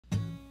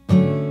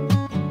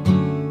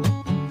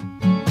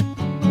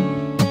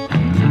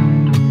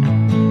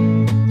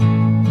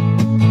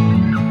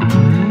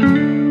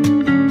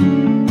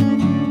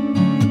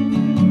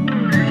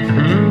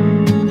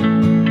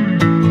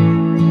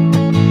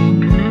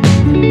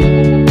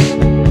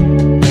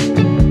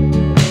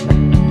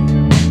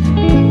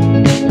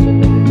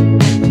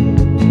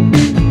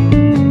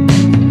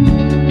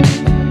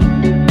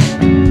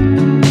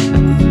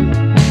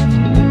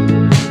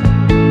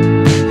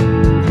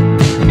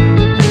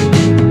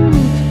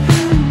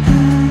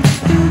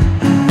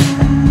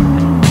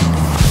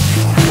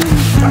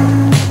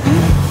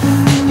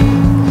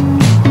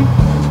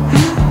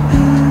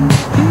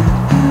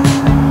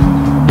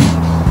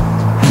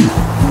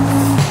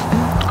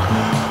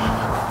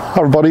Hi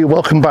everybody,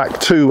 welcome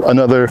back to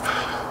another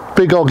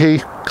Big OGGIE,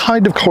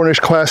 kind of Cornish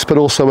quest, but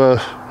also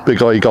a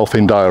Big OGGIE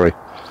golfing diary.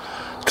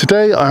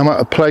 Today I'm at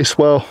a place,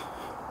 well,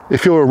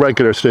 if you're a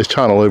regular to this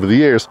channel over the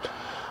years,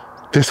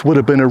 this would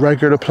have been a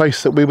regular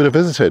place that we would have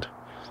visited.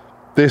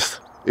 This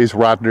is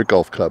Radnor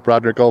Golf Club.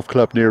 Radnor Golf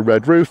Club near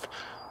Red Roof.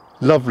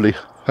 Lovely,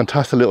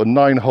 fantastic little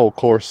 9-hole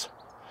course.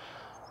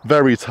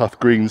 Very tough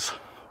greens.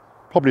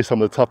 Probably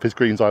some of the toughest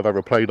greens I've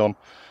ever played on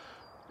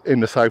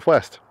in the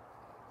southwest.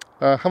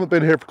 Haven't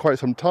been here for quite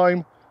some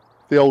time.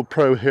 The old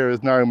pro here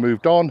has now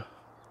moved on.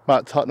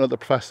 Matt Tutnett, the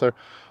professor,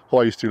 who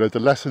I used to do loads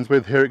of lessons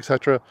with here,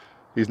 etc.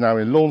 He's now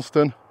in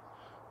Launceston.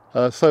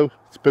 So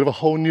it's a bit of a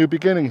whole new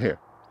beginning here.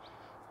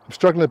 I'm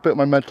struggling a bit with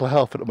my mental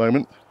health at the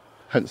moment,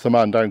 hence the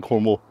man down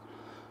Cornwall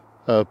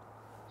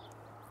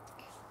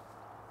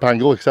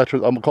bangle,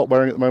 etc. I'm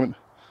wearing at the moment.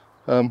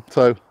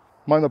 So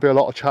might not be a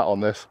lot of chat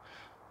on this,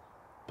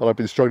 but I've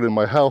been struggling with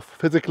my health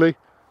physically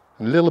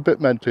and a little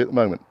bit mentally at the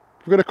moment.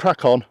 We're going to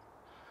crack on.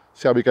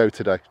 See how we go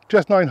today.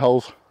 Just 9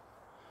 holes,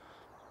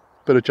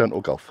 bit of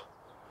gentle golf.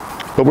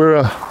 But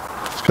we're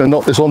just going to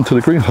knock this onto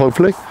the green,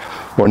 hopefully,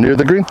 or near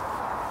the green.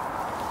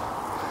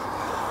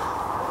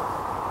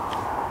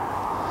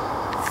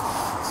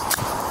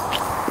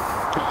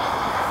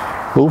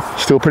 Oh,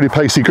 still pretty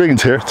pacey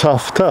greens here,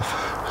 tough.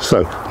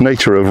 So,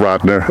 nature of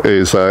Radnor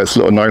is it's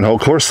a little 9-hole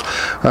course,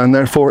 and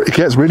therefore it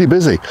gets really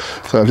busy.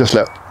 So I've just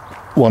let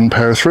one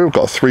pair through. I've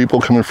got a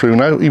 3-ball coming through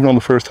now, even on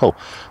the first hole.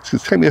 It's going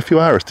to take me a few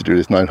hours to do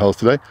this 9 holes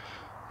today,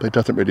 but it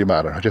doesn't really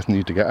matter. I just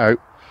need to get out,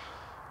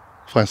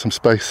 find some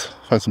space,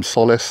 find some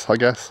solace, I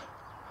guess,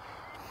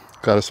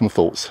 gather some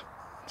thoughts.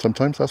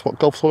 Sometimes that's what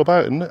golf's all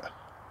about, isn't it?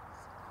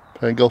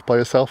 Playing golf by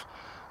yourself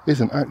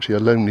isn't actually a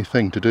lonely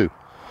thing to do.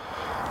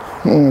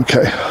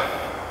 Okay.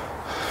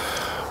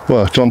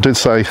 Well, John did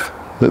say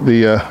that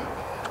the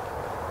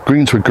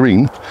greens were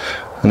green,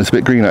 and it's a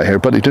bit green out here,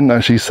 but he didn't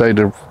actually say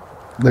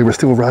they were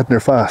still Radnor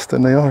fast,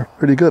 and they are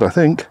pretty good, I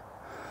think.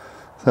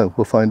 So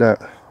we'll find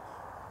out.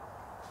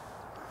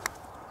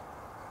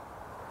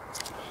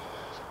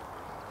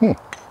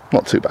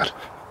 Not too bad.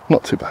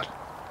 Not too bad.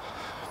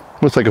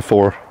 We'll take a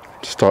 4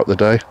 to start the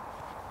day.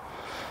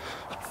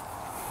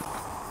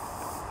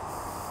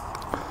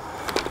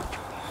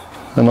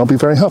 And I'll be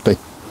very happy.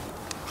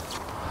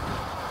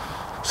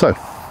 So,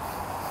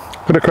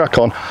 I'm going to crack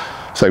on.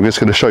 So we're just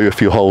going to show you a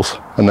few holes,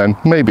 and then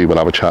maybe we'll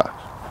have a chat.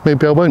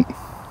 Maybe I won't.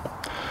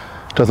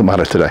 Doesn't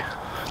matter today.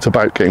 It's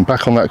about getting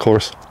back on that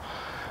course,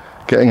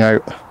 getting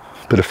out,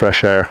 a bit of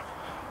fresh air,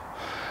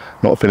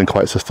 not feeling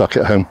quite so stuck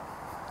at home.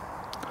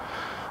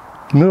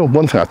 You know,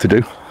 one thing I have to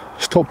do,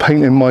 stop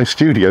painting my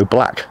studio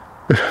black.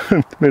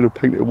 Maybe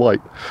paint it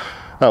white.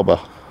 Oh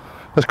well,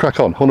 let's crack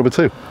on. Hole number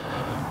 2.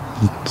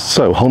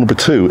 So hole number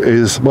 2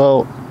 is,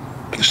 well,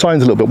 the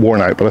shine's a little bit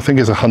worn out, but I think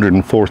it's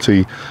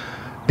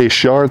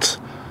 140-ish yards.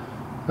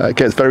 It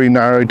gets very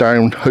narrow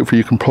down. Hopefully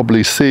you can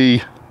probably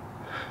see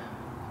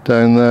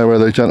down there where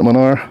those gentlemen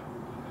are.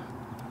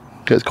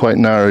 Gets quite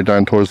narrow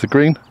down towards the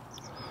green.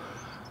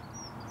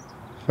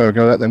 So we're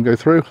going to let them go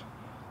through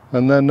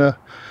and then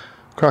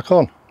crack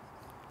on.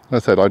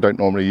 As I said, I don't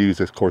normally use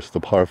this course as a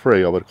par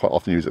 3. I would quite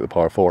often use it as a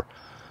par 4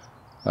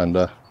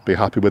 and be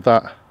happy with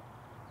that. I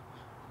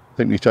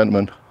think these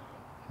gentlemen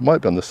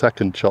might be on the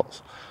 2nd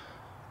shots.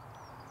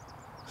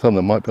 Some of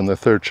them might be on their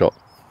 3rd shot.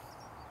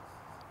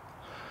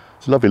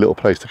 It's a lovely little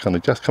place to kind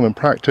of just come and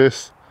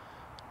practice,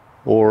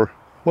 or,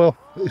 well,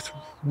 it's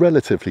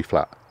relatively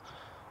flat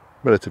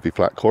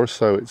course,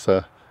 so it's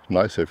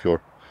nice if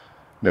you're,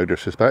 no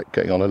disrespect,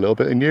 getting on a little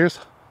bit in years,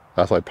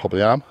 as I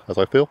probably am, as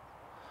I feel,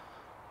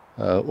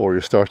 or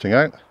you're starting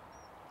out.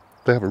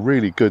 They have a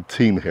really good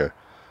team here,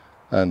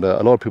 and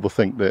a lot of people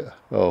think that,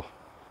 oh,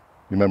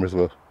 you're members of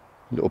a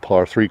little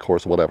par 3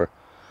 course or whatever,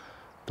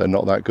 they're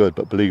not that good,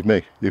 but believe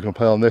me, you can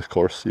play on this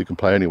course, you can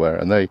play anywhere,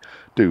 and they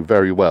do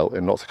very well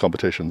in lots of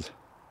competitions.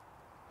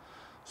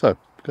 So, I'm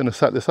going to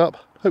set this up,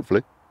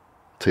 hopefully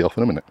tee off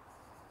in a minute.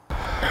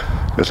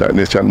 Just letting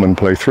this gentleman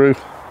play through.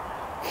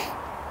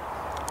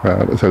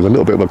 There's a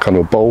little bit of a kind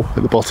of a bowl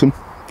at the bottom,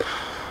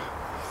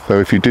 so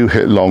if you do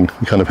hit long,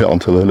 you kind of hit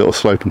onto the little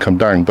slope and come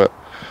down, but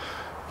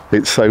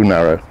it's so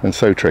narrow and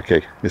so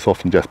tricky, it's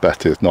often just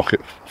better to knock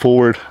it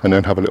forward and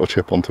then have a little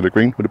chip onto the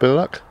green with a bit of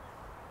luck.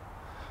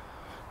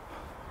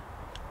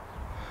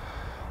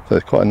 So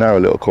it's quite a narrow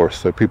little course,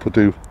 so people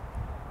do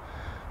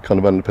kind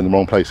of end up in the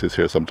wrong places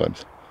here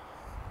sometimes.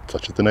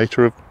 Such is the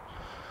nature of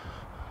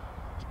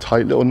a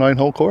tight little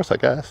 9-hole course, I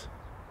guess.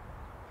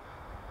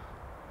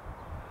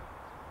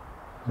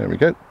 There we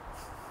go.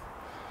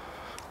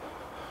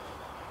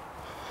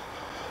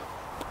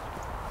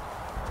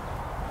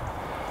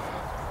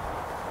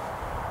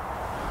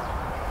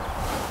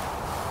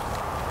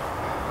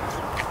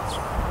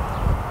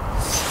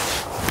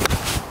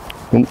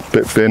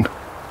 Bit thin.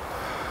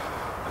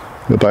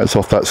 We'll bounce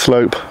off that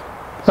slope.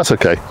 That's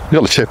okay. You've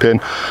got to chip in.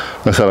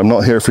 Like I said, I'm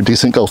not here for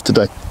decent golf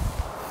today.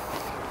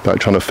 About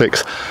trying to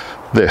fix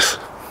this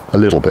a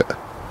little bit.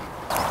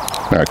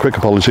 Now, quick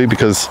apology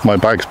because my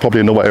bag's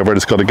probably in the way of where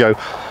it's got to go,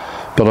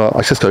 but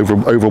I just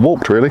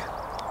overwalked really.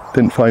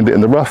 Didn't find it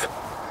in the rough.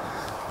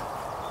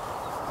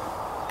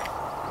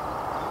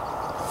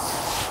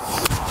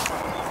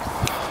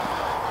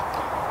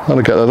 And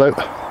I get that out.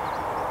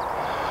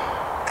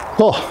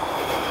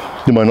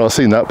 Oh, you might not have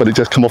seen that, but it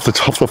just come off the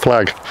top of the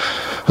flag.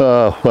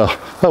 Well,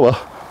 oh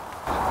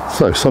well.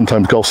 So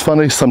sometimes golf's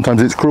funny,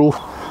 sometimes it's cruel.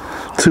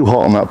 Too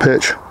hot on that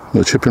pitch.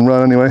 No chip and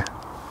run anyway.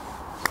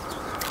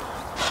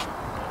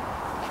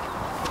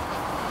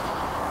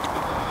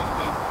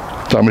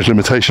 Damage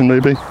limitation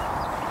maybe.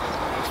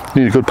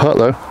 Need a good putt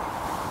though.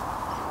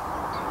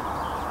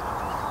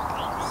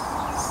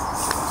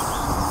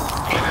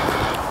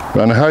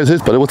 Round the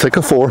houses, but it will take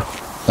a 4,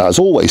 as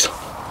always.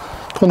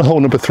 On hole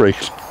number 3.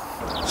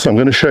 So I'm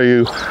going to show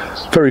you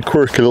a very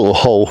quirky little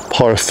hole,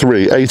 par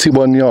 3,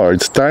 81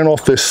 yards, down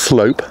off this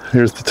slope.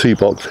 Here's the tee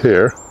box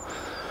here.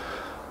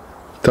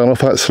 Down off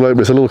that slope,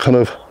 there's a little kind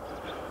of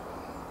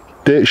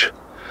ditch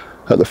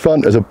at the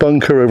front. There's a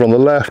bunker over on the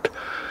left,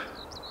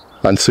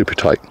 and super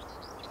tight.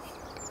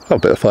 Have a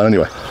bit of fun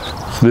anyway.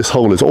 So this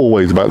hole is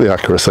always about the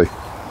accuracy.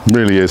 It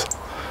really is.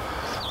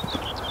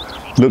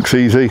 Looks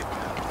easy.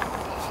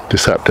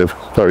 Deceptive,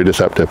 very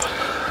deceptive.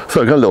 So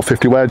I've got a little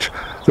 50 wedge.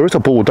 There is a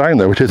ball down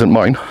there which isn't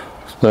mine,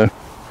 so at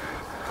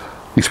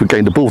least we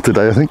gained a ball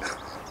today, I think.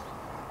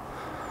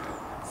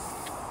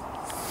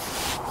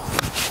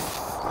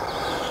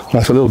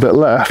 That's a little bit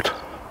left.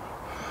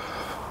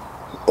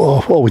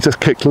 Oh, we just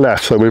kicked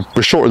left, so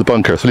we're short of the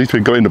bunker, so at least we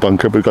can go in the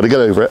bunker, but we've got to get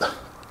over it.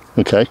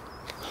 Okay,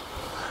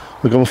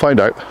 we're going to find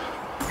out.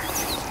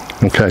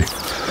 Okay,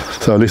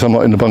 so at least I'm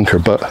not in the bunker,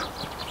 but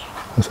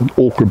there's an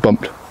awkward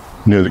bump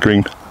near the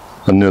green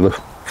and near the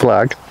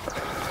flag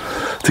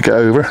to get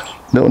over.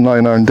 Little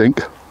 9-iron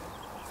dink.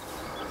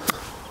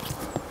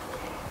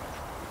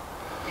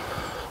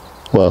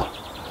 Well,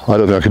 I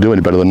don't think I can do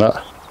any better than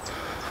that.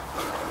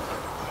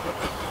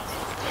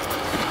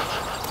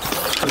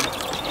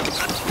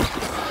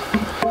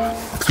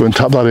 Let's go and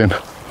tap that in.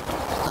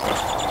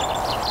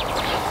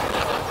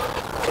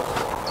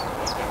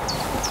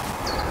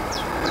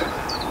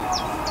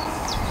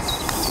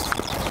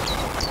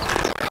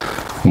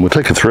 And we'll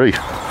take a 3.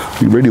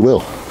 We really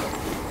will.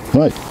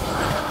 Right,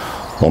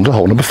 on to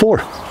hole number 4.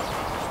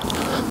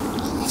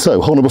 So,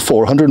 hole number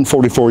 4,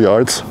 144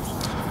 yards.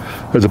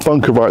 There's a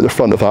bunker right at the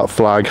front of that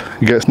flag.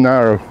 It gets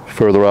narrow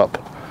further up.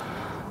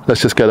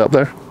 Let's just get up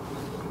there.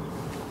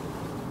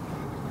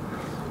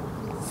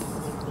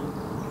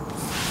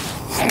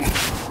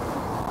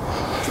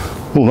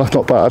 Oh, that's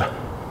not bad.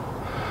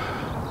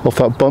 Off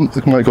that bump,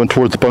 it might go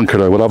towards the bunker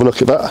though. We'll have a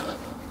look at that.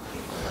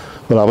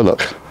 We'll have a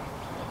look.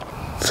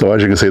 So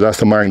as you can see, that's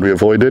the mound we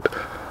avoided.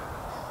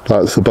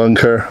 That's the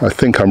bunker. I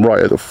think I'm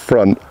right at the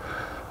front,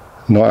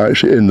 not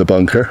actually in the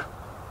bunker.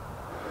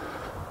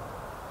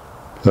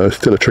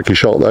 Still a tricky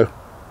shot though.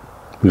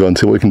 We'll go and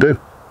see what we can do.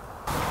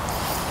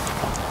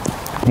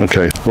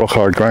 Okay, rock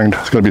hard ground.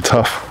 It's going to be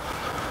tough.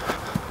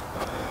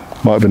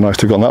 Might have been nice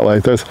to have gone that way.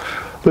 There's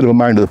a bit of a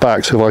mound at the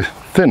back, so if I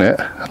thin it,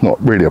 it's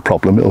not really a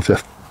problem. It'll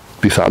just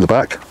be sat at the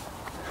back.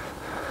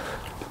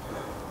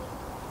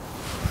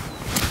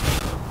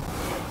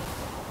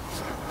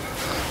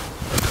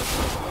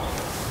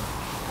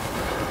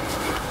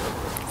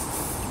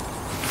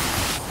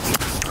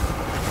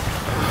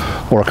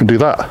 Or I can do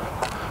that.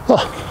 Oh,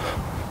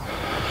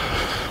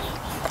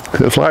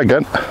 hit the flag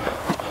again.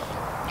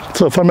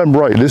 So if I remember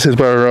right, this is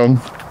where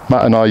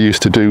Matt and I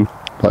used to do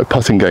like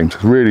putting games.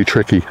 It's really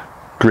tricky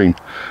green.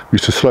 We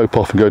used to slope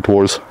off and go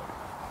towards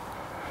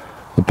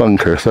the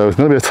bunker. So it's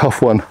going to be a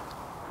tough one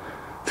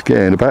to get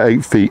in. About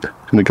 8 feet.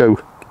 Going to go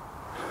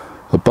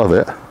above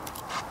it.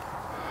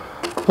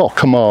 Oh,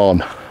 come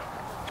on.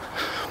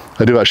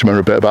 I do actually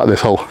remember a bit about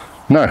this hole.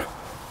 Now,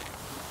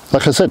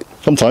 like I said,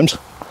 sometimes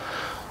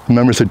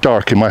memories are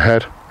dark in my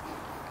head.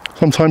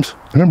 Sometimes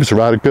memories are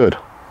rather good.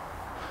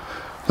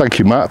 Thank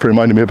you, Matt, for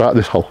reminding me about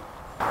this hole.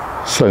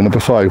 So number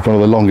 5, one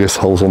of the longest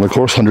holes on the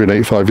course,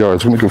 185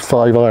 yards. I'm going to go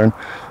 5-iron,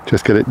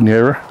 just get it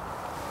nearer.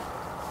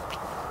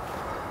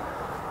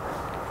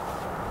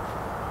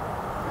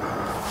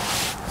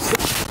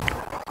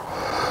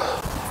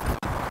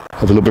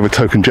 Have a little bit of a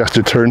token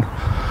gesture turn,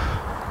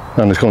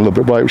 and it's gone a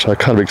little bit right, which I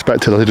kind of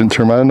expected. I didn't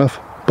turn around enough,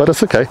 but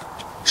it's okay.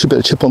 Just a bit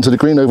of chip onto the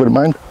green over the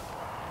mound.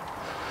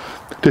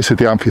 This is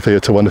the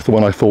amphitheatre one. It's the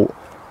one I thought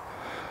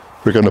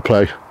we were going to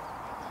play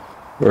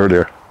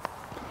earlier.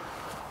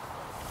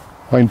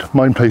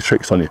 Mind plays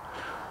tricks on you.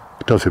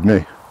 It does with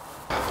me.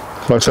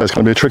 Like I said, it's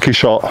going to be a tricky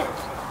shot.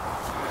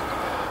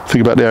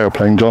 Think about the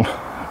aeroplane, John.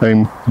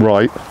 Aim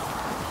right.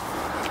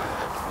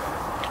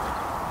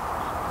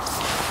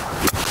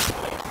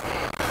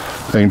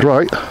 Aimed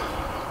right.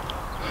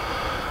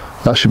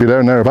 That should be there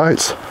and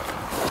thereabouts.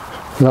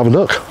 We'll have a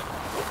look.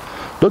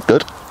 Looked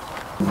good.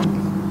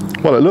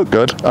 Well, it looked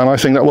good, and I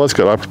think that was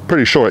good. I'm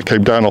pretty sure it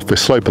came down off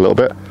this slope a little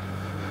bit.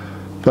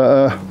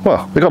 But,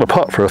 well, we got a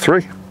putt for a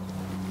 3.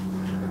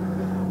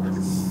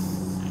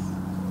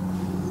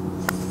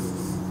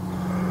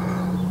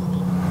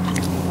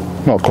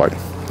 Not quite.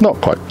 Not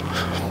quite.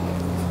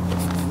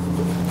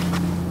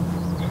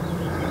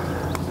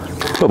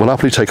 But we'll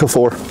happily take a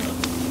 4.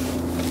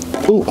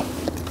 Ooh,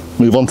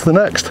 move on to the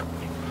next.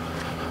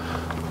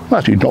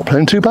 Actually, not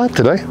playing too bad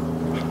today.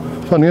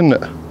 Funny, isn't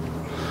it?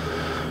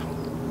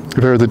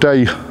 If there the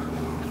day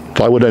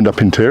if I would end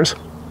up in tears,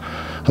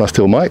 and I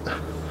still might,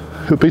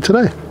 it would be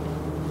today.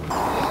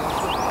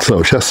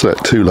 So just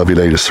let two lovely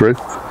ladies through.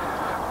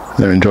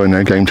 They're enjoying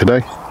their game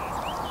today.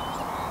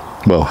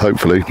 Well,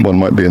 hopefully one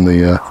might be in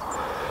the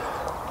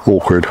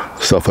awkward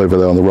stuff over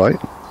there on the right.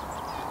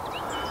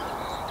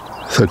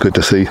 So good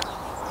to see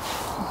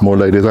more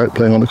ladies out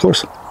playing on the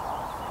course.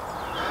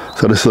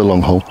 So this is a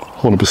long hole,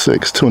 hole number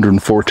 6,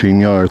 214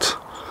 yards,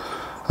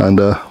 and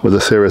with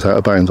a serious out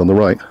of bounds on the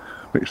right,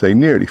 which they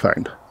nearly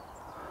found.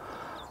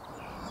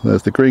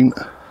 There's the green.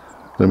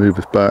 I'm going to move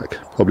this back,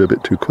 probably a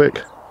bit too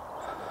quick.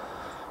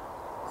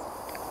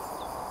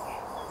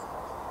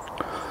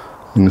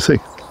 You can see,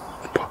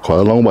 quite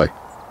a long way.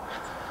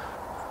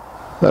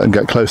 Let them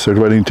get closer to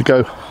where they need to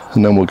go,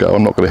 and then we'll go.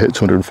 I'm not going to hit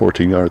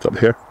 214 yards up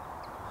here.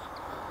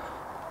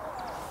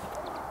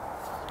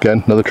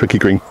 Again, another tricky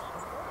green.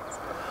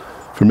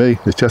 For me,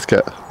 is just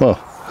get, well,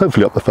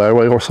 hopefully up the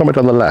fairway or somewhere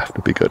down the left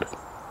would be good.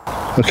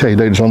 Okay,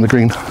 ladies on the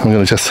green, I'm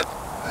going to just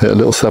hit a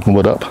little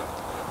 7-wood up.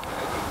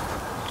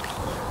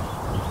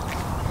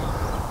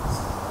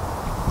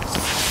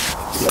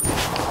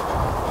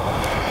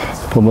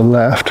 On the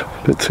left,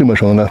 a bit too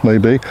much on the left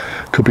maybe,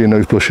 could be in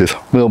those bushes.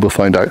 We'll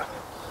find out.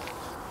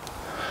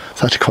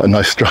 It's actually quite a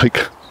nice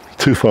strike.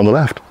 Too far on the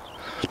left,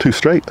 too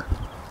straight.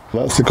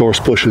 That's the gorse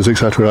bushes,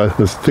 exactly where I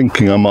was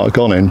thinking I might have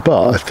gone in,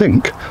 but I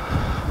think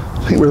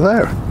we're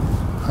there.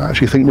 I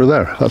actually think we're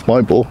there. That's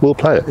my ball, we'll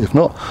play it. If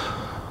not,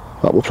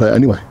 that will play it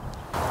anyway.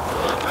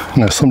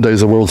 You know, some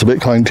days the world's a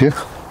bit kind to you.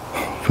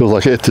 Feels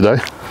like it today.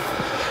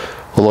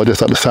 Although I just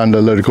had to sand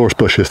a load of gorse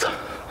bushes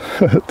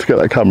to get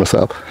that camera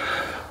set up.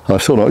 I'm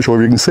still not sure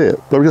if you can see it,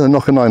 but we're going to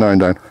knock a 9-iron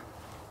down.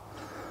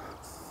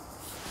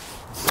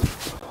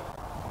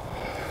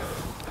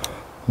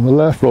 On the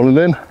left, rolling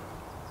in.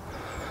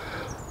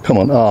 Come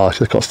on, I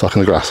just got stuck in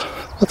the grass.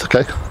 That's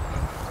okay.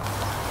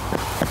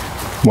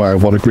 Wow,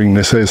 what a green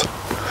this is.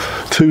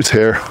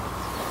 2-tier,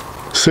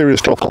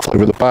 serious drop off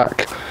over the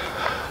back,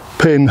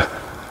 pin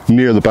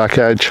near the back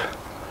edge.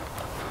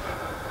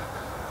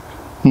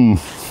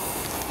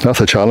 That's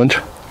a challenge.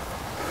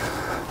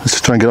 Let's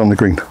just try and get on the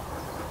green.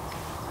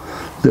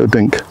 Little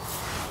dink.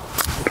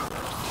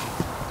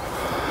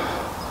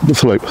 The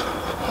slope,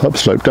 up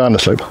slope, down the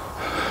slope.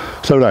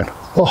 Slow down.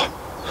 Oh,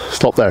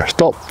 stop there,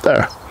 stop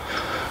there.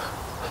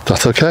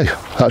 That's okay.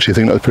 I actually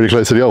think that was pretty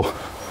close to the hole.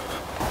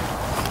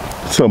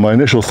 So my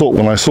initial thought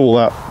when I saw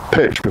that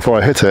pitch before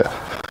I hit it,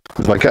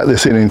 if I get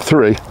this in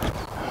 3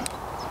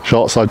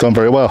 shots, I've done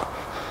very well.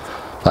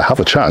 I have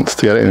a chance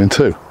to get it in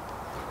 2.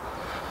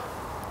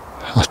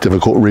 That's a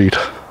difficult read.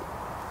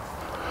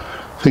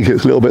 I think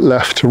it's a little bit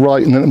left to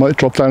right and then it might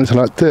drop down into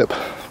that dip.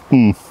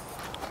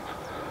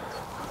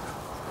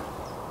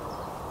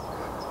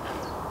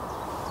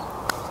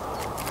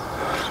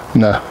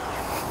 No,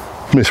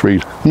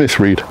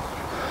 misread.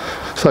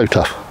 So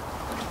tough.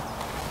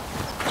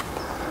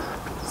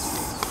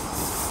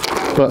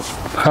 But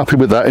happy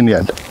with that in the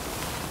end.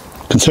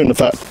 Considering the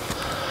fact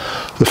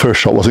the first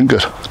shot wasn't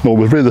good, nor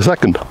was really the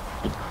second.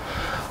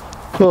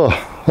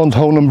 Oh, on to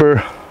hole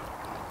number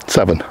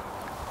 7.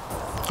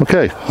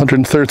 Okay,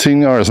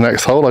 113 yards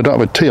next hole. I don't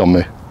have a tee on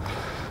me,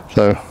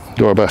 so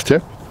do our best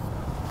here.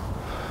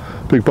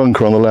 Big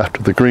bunker on the left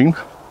of the green.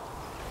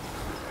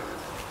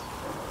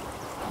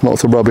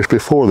 Lots of rubbish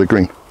before the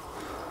green.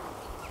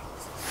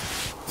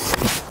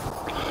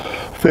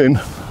 Thin,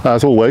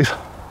 as always,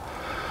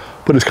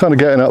 but it's kind of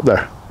getting up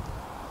there.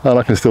 And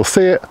I can still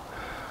see it.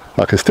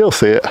 I can still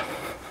see it.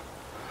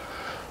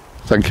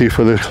 Thank you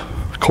for the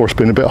course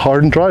being a bit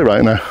hard and dry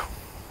right now.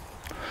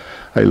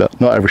 Hey look,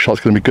 not every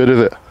shot's going to be good, is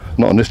it?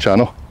 Not on this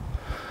channel.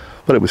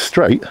 But it was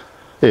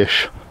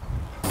straight-ish.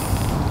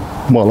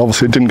 Well,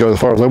 obviously it didn't go as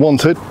far as I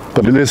wanted,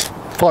 but it is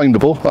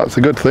findable. That's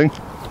a good thing.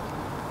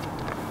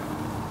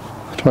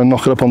 Try and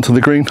knock it up onto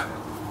the green.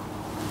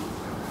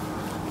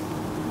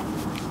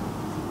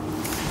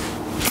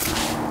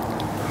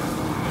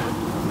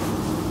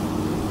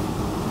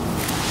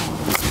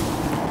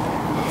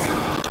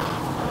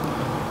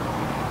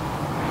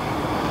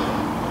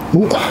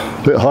 Ooh,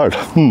 a bit hard.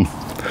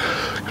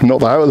 Can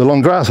knock that out of the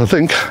long grass, I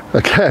think.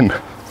 Again.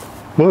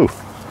 Whoa.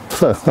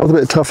 So that was a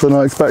bit tougher than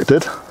I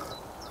expected.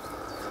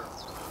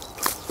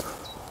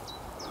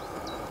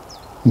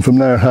 And from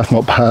there, that's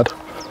not bad.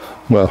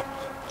 Well,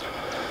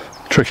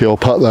 tricky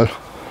old putt though.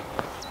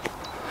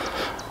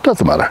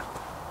 Doesn't matter.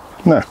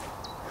 No.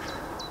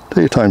 Take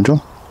your time,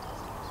 John.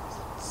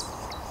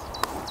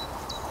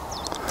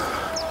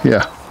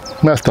 Yeah,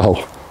 messed the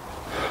hole.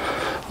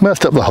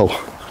 Messed up the hole.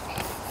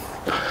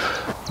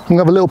 I'm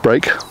gonna have a little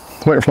break,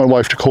 waiting for my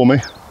wife to call me.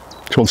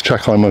 She wants to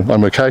check I'm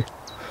okay.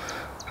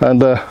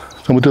 And then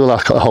we'll do the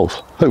last couple of holes.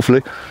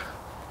 Hopefully,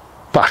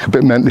 back a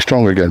bit mentally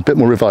stronger again, a bit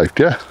more revived,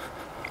 yeah?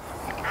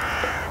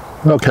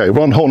 Okay,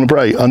 we're on hole number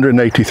 8,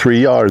 183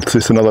 yards.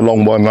 This is another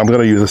long one. I'm going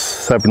to use a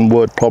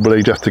 7-wood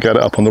probably just to get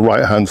it up on the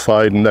right hand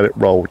side and let it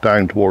roll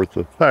down towards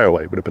the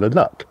fairway with a bit of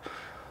luck.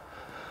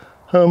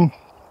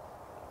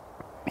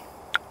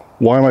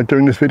 Why am I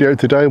doing this video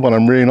today when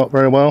I'm really not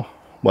very well?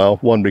 Well,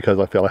 one, because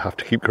I feel I have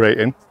to keep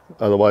creating,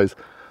 otherwise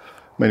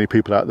many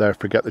people out there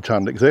forget the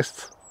channel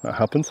exists. that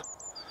happens.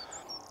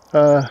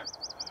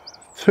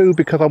 2,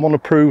 because I want to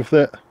prove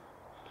that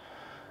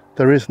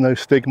there is no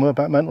stigma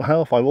about mental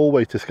health. I've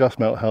always discussed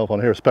mental health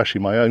on here,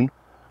 especially my own,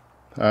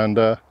 and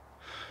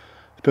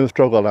it's been a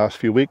struggle the last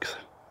few weeks.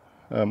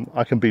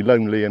 I can be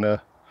lonely in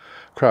a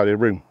crowded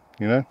room,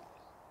 you know.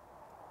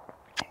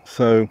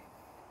 So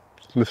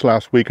this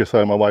last week or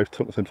so, my wife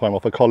took some time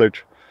off of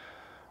college,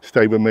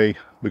 stayed with me.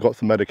 We got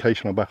some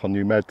medication. I'm back on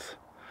new meds.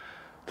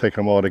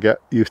 Taking a while to get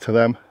used to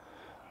them.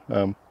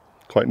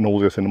 Quite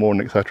nauseous in the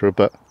morning, etc.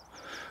 But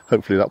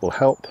hopefully that will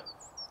help.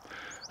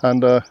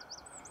 And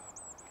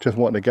just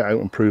wanting to get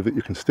out and prove that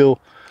you can still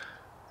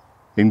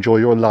enjoy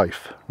your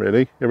life,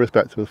 really,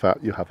 irrespective of the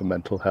fact you have a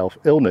mental health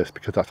illness,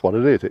 because that's what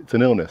it is. It's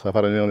an illness. I've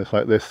had an illness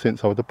like this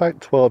since I was about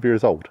 12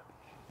 years old.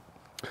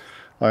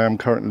 I am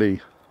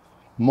currently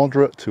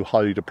moderate to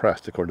highly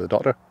depressed, according to the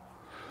doctor.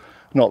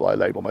 Not that I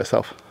label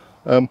myself.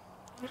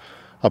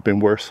 I've been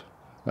worse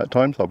at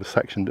times. I was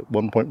sectioned at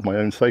one point for my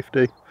own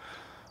safety.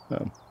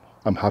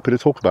 I'm happy to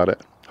talk about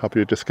it. Happy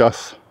to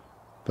discuss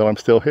that I'm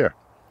still here.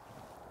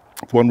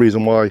 It's one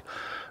reason why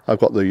I've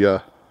got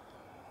the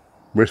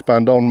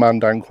wristband on, Man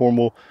Down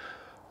Cornwall,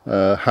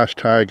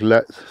 hashtag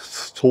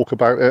let's talk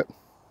about it.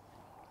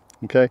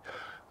 Okay,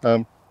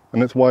 and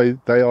that's why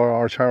they are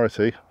our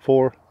charity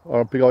for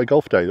our Big Eye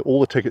Golf Day. All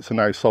the tickets are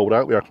now sold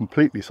out. We are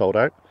completely sold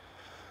out,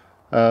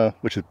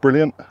 which is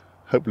brilliant.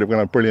 Hopefully we're going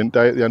to have a brilliant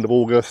day at the end of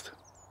August.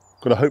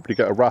 Going to hopefully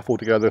get a raffle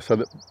together so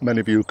that many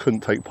of you who couldn't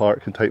take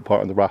part can take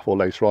part in the raffle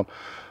later on.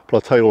 But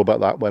I'll tell you all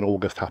about that when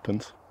August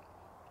happens.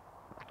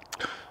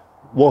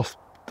 Whilst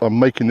I'm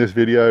making this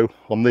video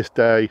on this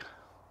day,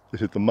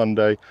 this is the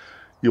Monday,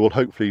 you will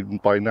hopefully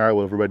by now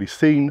have already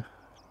seen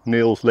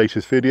Neil's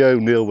latest video.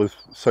 Neil was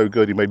so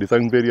good, he made his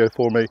own video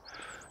for me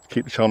to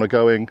keep the channel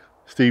going.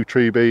 Steve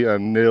Treby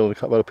and Neil and a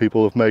couple of other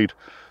people have made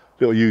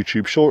little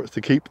YouTube shorts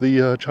to keep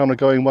the channel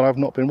going when I've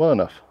not been well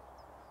enough.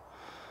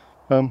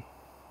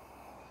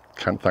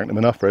 Can't thank them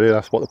enough, really.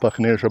 That's what the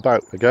Buccaneers are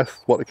about, I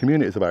guess, what the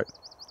community is about.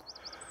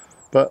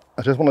 But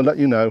I just want to let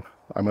you know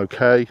I'm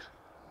okay.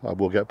 I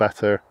will get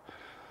better.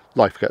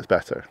 Life gets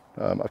better.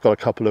 I've got a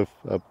couple of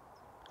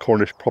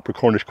proper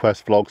Cornish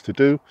Quest vlogs to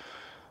do.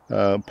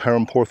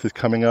 Perranporth is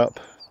coming up.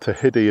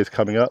 Tahiti is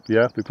coming up.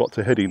 Yeah, we've got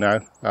Tahiti now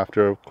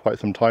after quite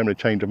some time and a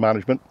change of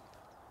management.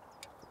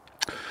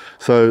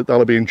 So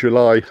that'll be in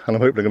July, and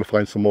I'm hoping going to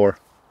find some more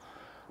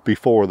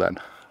before then.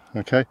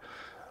 Okay,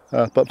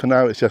 but for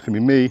now it's just going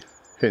to be me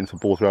hitting some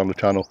balls around the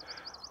channel,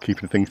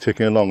 keeping things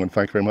ticking along, and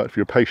thank you very much for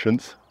your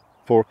patience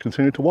for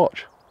continuing to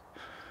watch.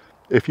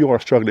 If you are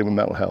struggling with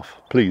mental health,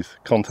 please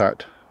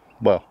contact,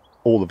 well,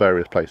 all the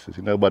various places,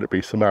 you know, whether it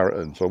be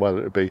Samaritans or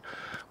whether it be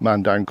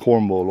Man Down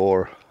Cornwall,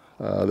 or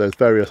there's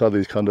various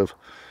other kind of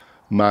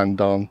Man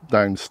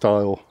Down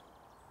style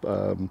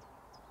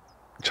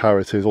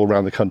charities all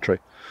around the country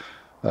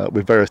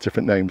with various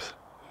different names.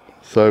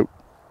 So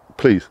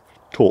please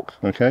talk,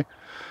 okay?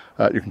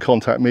 You can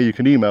contact me, you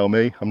can email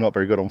me. I'm not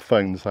very good on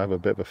phones. I have a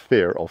bit of a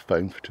fear of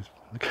phones, which is,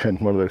 again,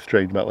 one of those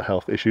strange mental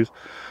health issues.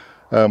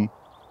 But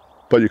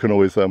you can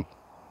always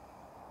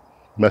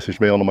message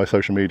me on my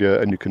social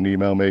media, and you can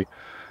email me.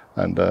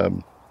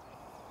 And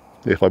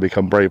if I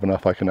become brave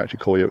enough, I can actually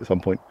call you at some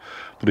point.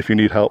 But if you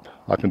need help,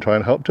 I can try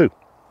and help too.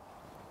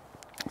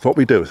 It's what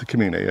we do as a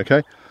community,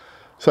 okay?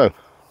 So,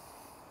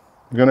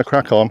 we're going to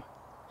crack on.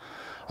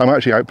 I'm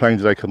actually out playing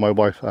today because my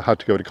wife had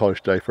to go to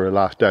college today for her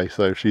last day.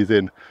 So she's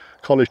in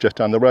college just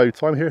down the road,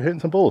 so I'm here hitting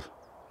some balls.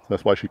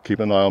 That's why she's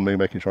keeping an eye on me,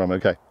 making sure I'm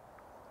okay.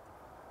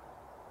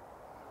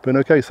 Been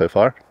okay so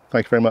far.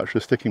 Thank you very much for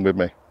sticking with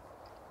me.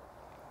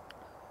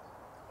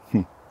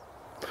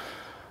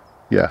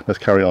 Yeah, let's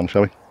carry on,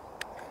 shall we?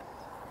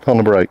 Hole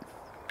number 8.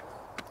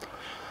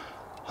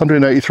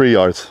 183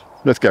 yards.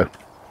 Let's go.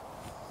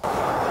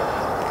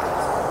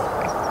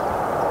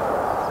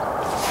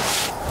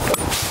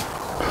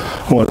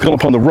 Well, it's gone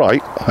up on the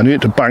right. I need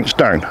it to bounce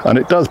down, and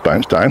it does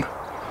bounce down.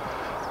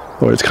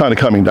 Or it's kind of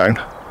coming down.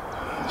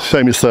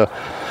 Shame it's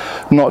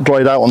not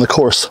dried out on the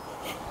course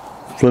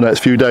for the next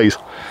few days.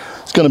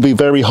 It's going to be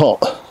very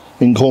hot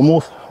in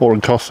Cornwall or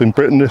across in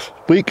Britain this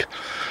week.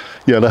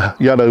 Yeah, the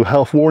yellow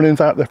health warnings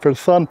out there for the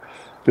sun.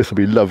 This will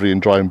be lovely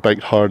and dry and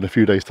baked hard in a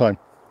few days' time.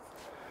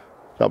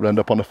 That will end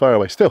up on the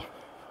fairway. Still,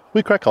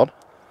 we crack on.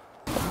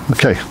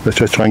 Okay, let's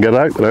just try and get it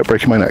out without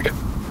breaking my neck.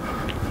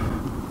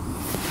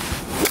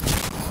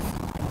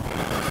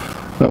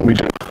 That we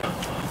do.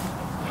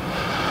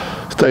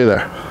 Stay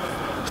there.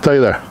 Stay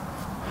there.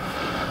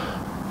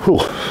 Whew.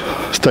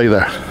 Stay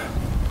there.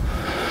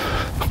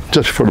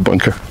 Just before the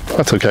bunker.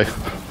 That's okay.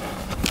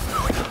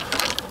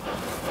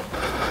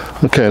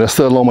 Okay, that's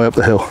still a long way up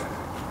the hill.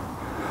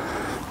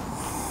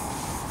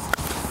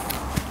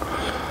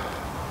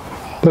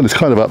 But it's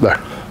kind of up there.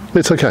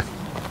 It's okay.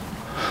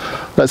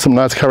 Let some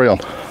lads carry on.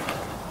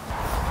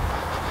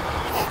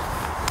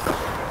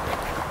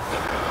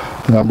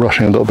 And I'm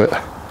rushing a little bit.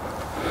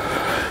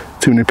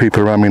 Too many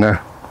people around me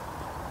now.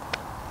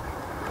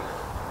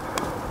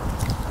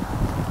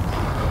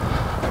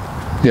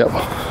 Yep,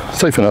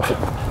 safe enough.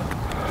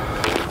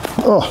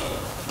 Oh,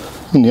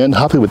 in the end,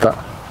 happy with that.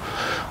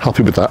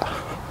 Happy with that.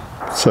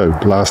 So,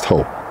 last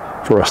hole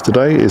for us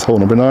today is hole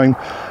number 9.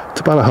 It's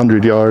about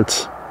 100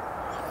 yards.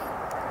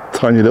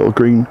 Tiny little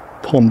green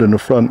pond in the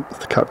front. It's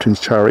the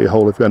captain's charity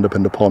hole. If you end up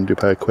in the pond, you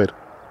pay £1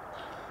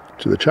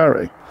 to the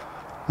charity.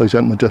 Those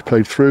gentlemen just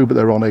played through, but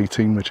they're on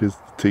 18, which is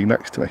the tee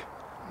next to me.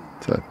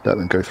 So let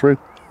them go through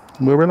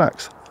and we'll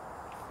relax.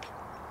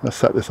 Let's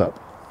set this up.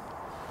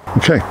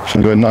 Okay, so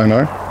I'm going 9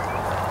 iron.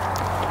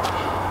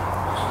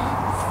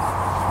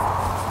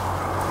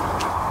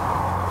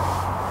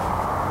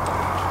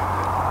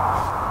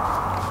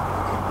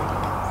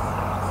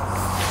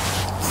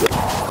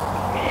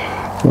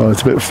 Well,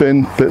 it's a bit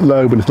thin, a bit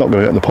low, but it's not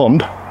going to get in the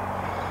pond.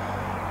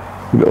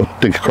 A little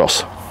dink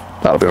across.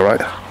 That'll be alright.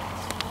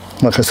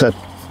 Like I said,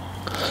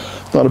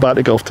 not about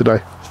the golf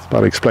today. It's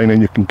about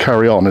explaining you can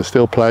carry on and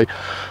still play.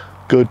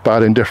 Good,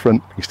 bad,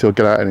 indifferent. You can still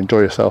get out and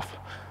enjoy yourself,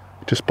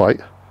 despite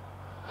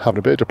having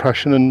a bit of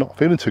depression and not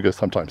feeling too good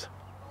sometimes.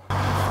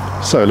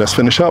 So let's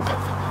finish up.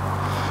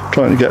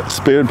 Trying to get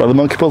speared by the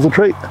monkey puzzle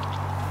tree.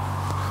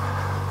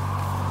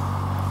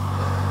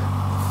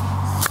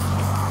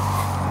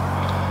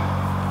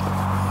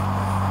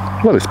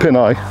 Well, it's pin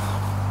eye.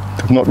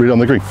 I'm not really on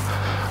the green.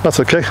 That's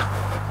okay.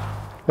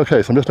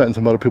 Okay, so I'm just letting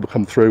some other people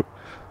come through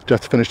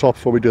just to finish off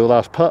before we do the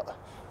last putt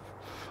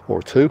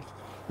or two.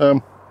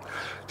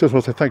 Just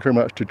want to say thank you very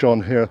much to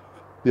John here,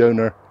 the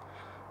owner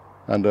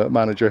and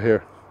manager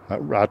here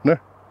at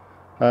Radnor,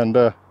 and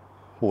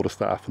all the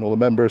staff and all the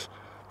members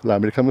who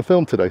allowed me to come and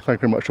film today. Thank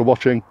you very much for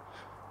watching.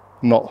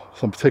 Not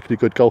some particularly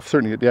good golf,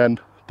 certainly at the end,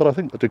 but I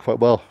think I did quite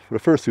well for the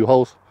first 2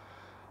 holes.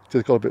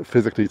 Just got a bit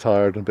physically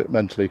tired and a bit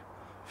mentally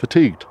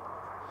fatigued.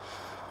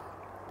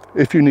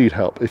 If you need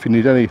help, if you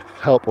need any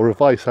help or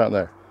advice out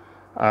there,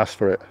 ask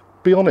for it.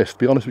 Be honest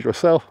with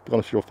yourself, be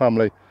honest with your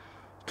family,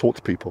 talk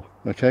to people,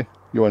 okay?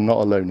 You are not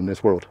alone in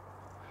this world.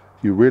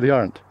 You really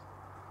aren't.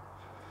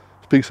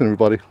 Speak soon,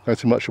 everybody.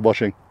 Thanks so much for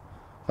watching.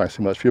 Thanks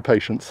so much for your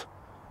patience.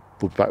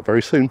 We'll be back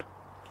very soon.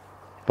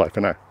 Bye for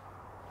now.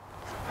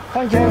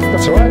 Thank you.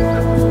 That's all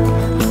right.